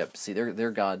lighten the ship. See,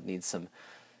 their God needs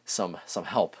some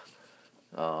help.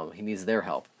 He needs their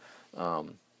help,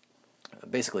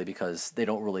 basically because they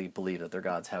don't really believe that their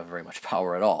gods have very much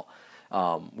power at all.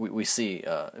 We see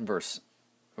in verse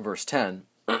 10.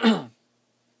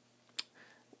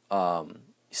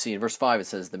 You see, in verse 5 it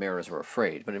says the mariners were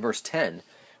afraid. But in verse 10,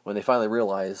 when they finally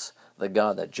realize the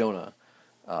God that Jonah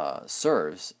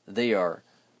serves, they are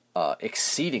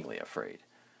exceedingly afraid.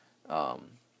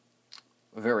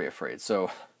 Very afraid.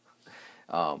 So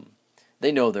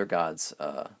they know their gods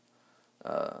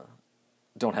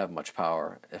don't have much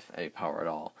power, if any power at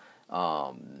all.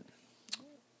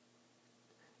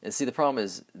 And see, the problem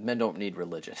is men don't need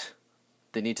religion.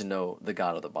 They need to know the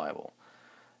God of the Bible.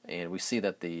 And we see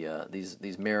that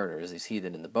these mariners, these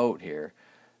heathen in the boat here,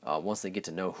 once they get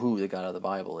to know who the God of the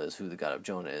Bible is, who the God of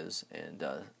Jonah is, and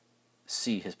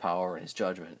see his power and his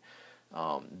judgment,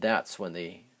 that's when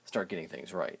they start getting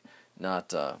things right. Not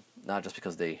just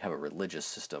because they have a religious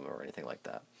system or anything like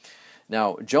that.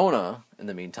 Now, Jonah, in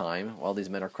the meantime, while these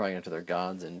men are crying out to their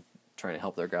gods and trying to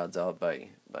help their gods out by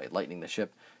lightening the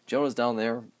ship, Jonah's down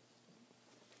there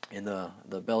in the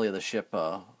belly of the ship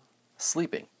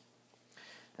sleeping.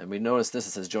 And we notice this,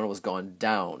 it says Jonah was gone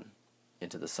down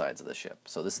into the sides of the ship.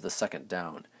 So this is the second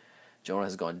down. Jonah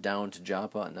has gone down to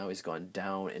Joppa, and now he's gone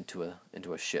down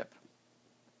into a ship.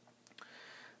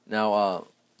 Now,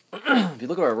 if you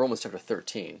look at Romans chapter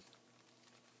 13,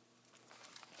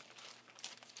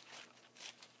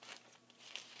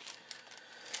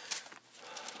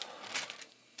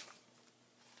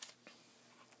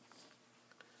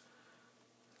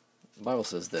 the Bible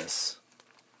says this,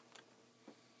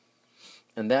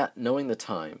 and that, knowing the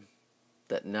time,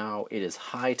 that now it is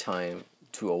high time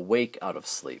to awake out of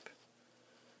sleep.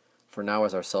 For now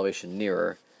is our salvation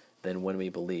nearer than when we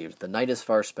believed. The night is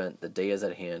far spent, the day is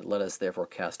at hand. Let us therefore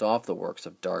cast off the works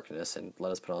of darkness, and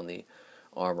let us put on the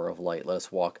armor of light. Let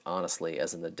us walk honestly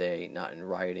as in the day, not in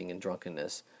rioting and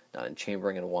drunkenness, not in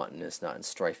chambering and wantonness, not in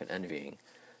strife and envying.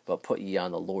 But put ye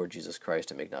on the Lord Jesus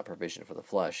Christ, and make not provision for the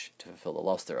flesh to fulfill the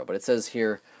lust thereof. But it says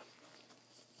here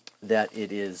that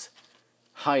it is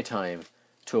high time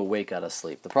to awake out of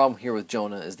sleep. The problem here with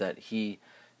Jonah is that he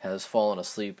has fallen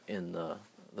asleep in the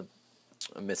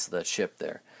midst of that ship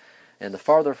there. And the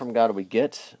farther from God we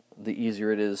get, the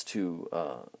easier it is to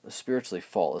spiritually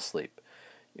fall asleep.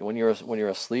 When you're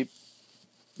asleep,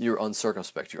 you're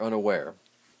uncircumspect, you're unaware.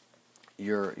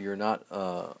 You're not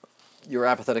you're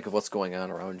apathetic of what's going on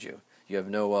around you. You have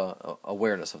no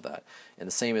awareness of that. And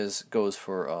the same goes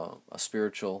for a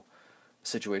spiritual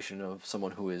situation of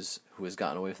someone who has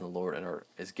gotten away from the Lord and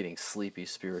is getting sleepy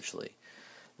spiritually.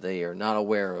 They are not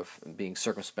aware of being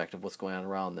circumspect of what's going on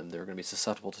around them. They're going to be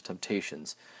susceptible to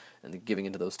temptations and giving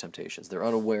into those temptations. They're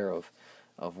unaware of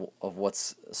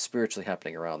what's spiritually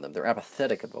happening around them. They're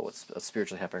apathetic about what's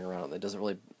spiritually happening around them. It doesn't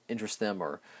really interest them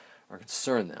or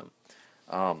concern them.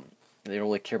 They don't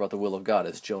really care about the will of God,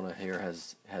 as Jonah here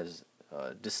has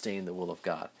disdained the will of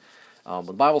God.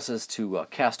 The Bible says to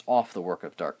cast off the works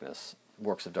of darkness.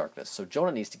 So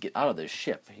Jonah needs to get out of this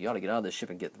ship. He ought to get out of this ship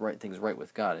and get things right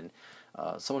with God. And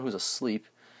someone who's asleep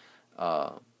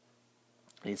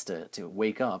needs to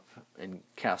wake up and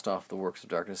cast off the works of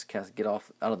darkness, get out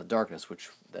of the darkness, which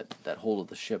that hold of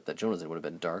the ship that Jonah's in would have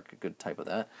been dark, a good type of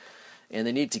that. And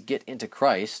they need to get into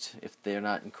Christ if they're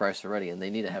not in Christ already, and they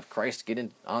need to have Christ get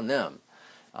in on them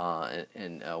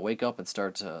and wake up and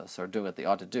start doing what they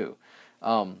ought to do.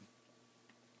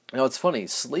 It's funny.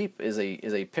 Sleep is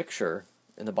a picture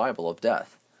in the Bible of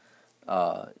death.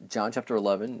 John chapter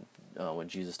 11, when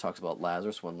Jesus talks about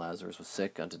Lazarus, when Lazarus was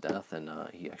sick unto death, and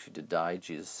he actually did die,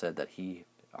 Jesus said that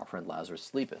our friend Lazarus,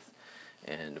 sleepeth.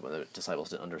 And when the disciples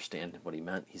didn't understand what he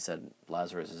meant, he said,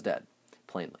 Lazarus is dead,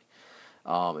 plainly.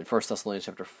 In 1 Thessalonians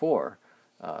chapter 4,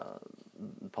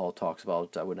 Paul talks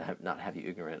about, I would not have you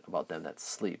ignorant about them that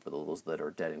sleep, but those that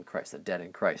are dead in Christ. The dead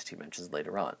in Christ he mentions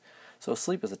later on. So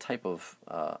sleep is a type of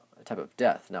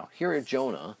death. Now here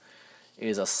Jonah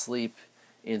is asleep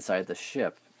inside the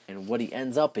ship, and what he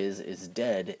ends up is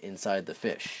dead inside the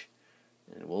fish.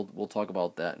 And we'll talk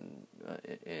about that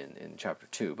in chapter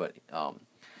 2. But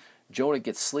Jonah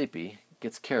gets sleepy,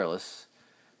 gets careless,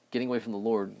 getting away from the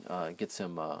Lord gets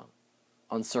him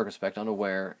uncircumspect,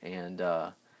 unaware, and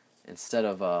instead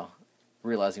of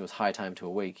realizing it was high time to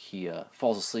awake, he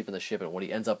falls asleep in the ship, and what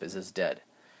he ends up is dead.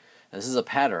 And this is a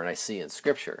pattern I see in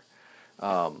Scripture.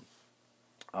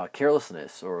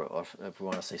 carelessness, or if we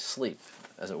want to say sleep,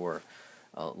 as it were,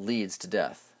 leads to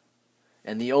death.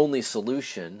 And the only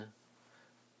solution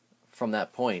from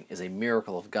that point is a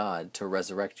miracle of God to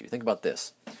resurrect you. Think about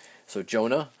this. So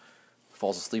Jonah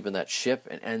falls asleep in that ship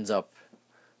and ends up,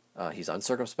 he's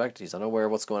uncircumspect, he's unaware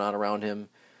of what's going on around him,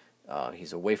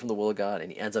 he's away from the will of God,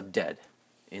 and he ends up dead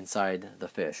inside the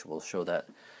fish. We'll show that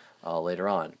later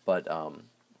on. But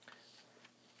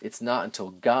it's not until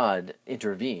God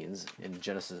intervenes in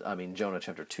Jonah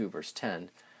chapter 2, verse 10,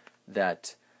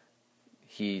 that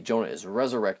Jonah is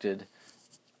resurrected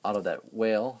out of that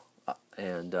whale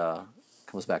and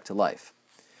comes back to life.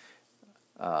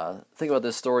 Think about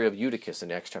this story of Eutychus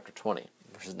in Acts chapter 20,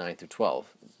 verses 9 through 12.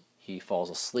 He falls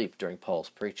asleep during Paul's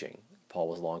preaching. Paul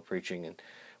was long preaching and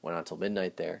went on until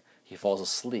midnight there. He falls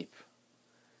asleep,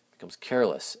 becomes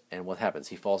careless, and what happens?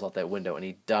 He falls out that window and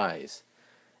he dies.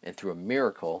 And through a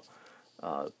miracle,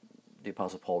 the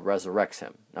Apostle Paul resurrects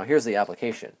him. Now here's the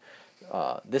application.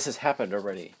 This has happened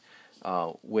already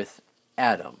with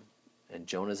Adam, and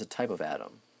Jonah is a type of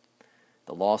Adam,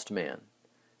 the lost man.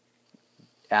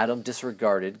 Adam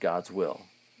disregarded God's will.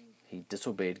 He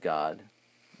disobeyed God.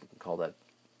 We can call that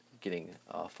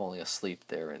falling asleep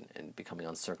there and becoming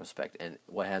uncircumspect. And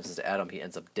what happens is Adam, he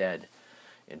ends up dead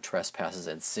in trespasses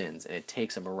and sins. And it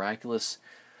takes a miraculous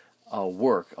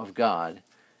work of God,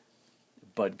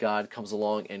 but God comes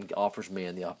along and offers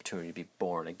man the opportunity to be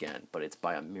born again. But it's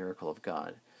by a miracle of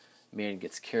God. Man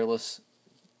gets careless,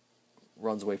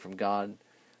 runs away from God,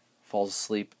 falls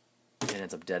asleep, and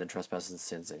ends up dead in trespasses and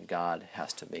sins, and God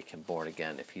has to make him born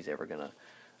again if he's ever going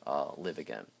to live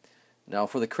again. Now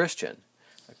for the Christian,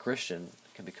 a Christian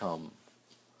can become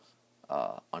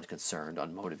unconcerned,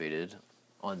 unmotivated,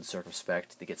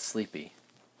 uncircumspect. They get sleepy.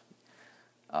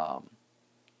 And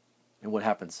what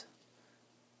happens?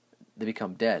 They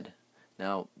become dead.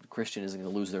 Now, the Christian isn't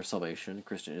going to lose their salvation. The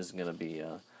Christian isn't going to be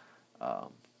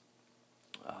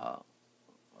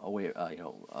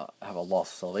have a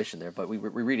loss of salvation there. But we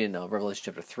read in Revelation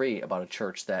chapter 3 about a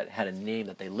church that had a name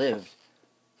that they lived,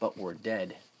 but were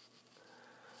dead.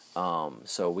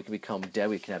 So we can become dead.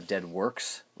 We can have dead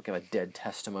works. We can have a dead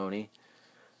testimony.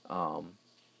 And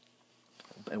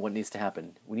what needs to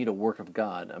happen? We need a work of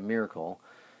God, a miracle,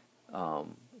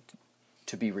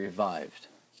 to be revived.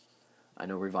 I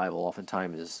know revival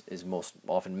oftentimes is most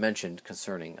often mentioned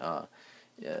concerning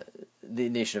the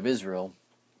nation of Israel,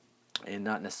 and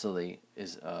not necessarily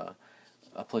is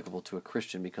applicable to a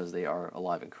Christian because they are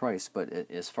alive in Christ. But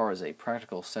as far as a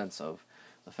practical sense of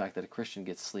the fact that a Christian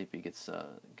gets sleepy,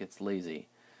 gets lazy,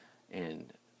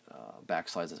 and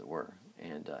backslides, as it were,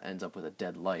 and ends up with a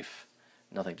dead life,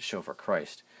 nothing to show for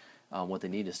Christ. What they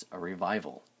need is a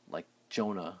revival, like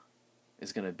Jonah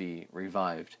is going to be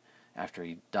revived after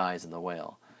he dies in the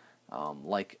whale,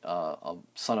 like a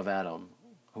son of Adam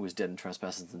who was dead in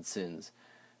trespasses and sins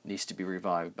needs to be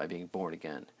revived by being born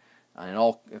again. And it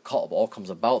all comes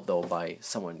about, though, by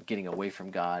someone getting away from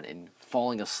God and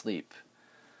falling asleep,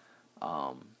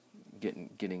 getting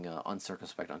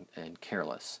uncircumspect and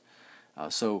careless.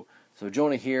 So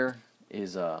Jonah here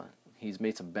is he's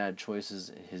made some bad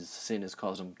choices. His sin has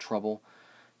caused him trouble.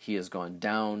 He has gone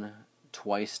down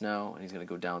twice now, and he's going to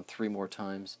go down 3 more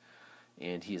times,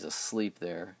 and he is asleep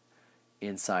there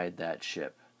inside that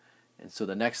ship. And so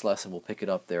the next lesson, we'll pick it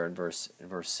up there in verse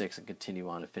 6 and continue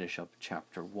on and finish up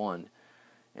chapter 1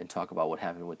 and talk about what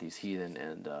happened with these heathen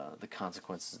and the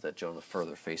consequences that Jonah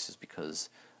further faces because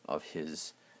of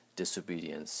his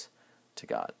disobedience to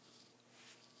God.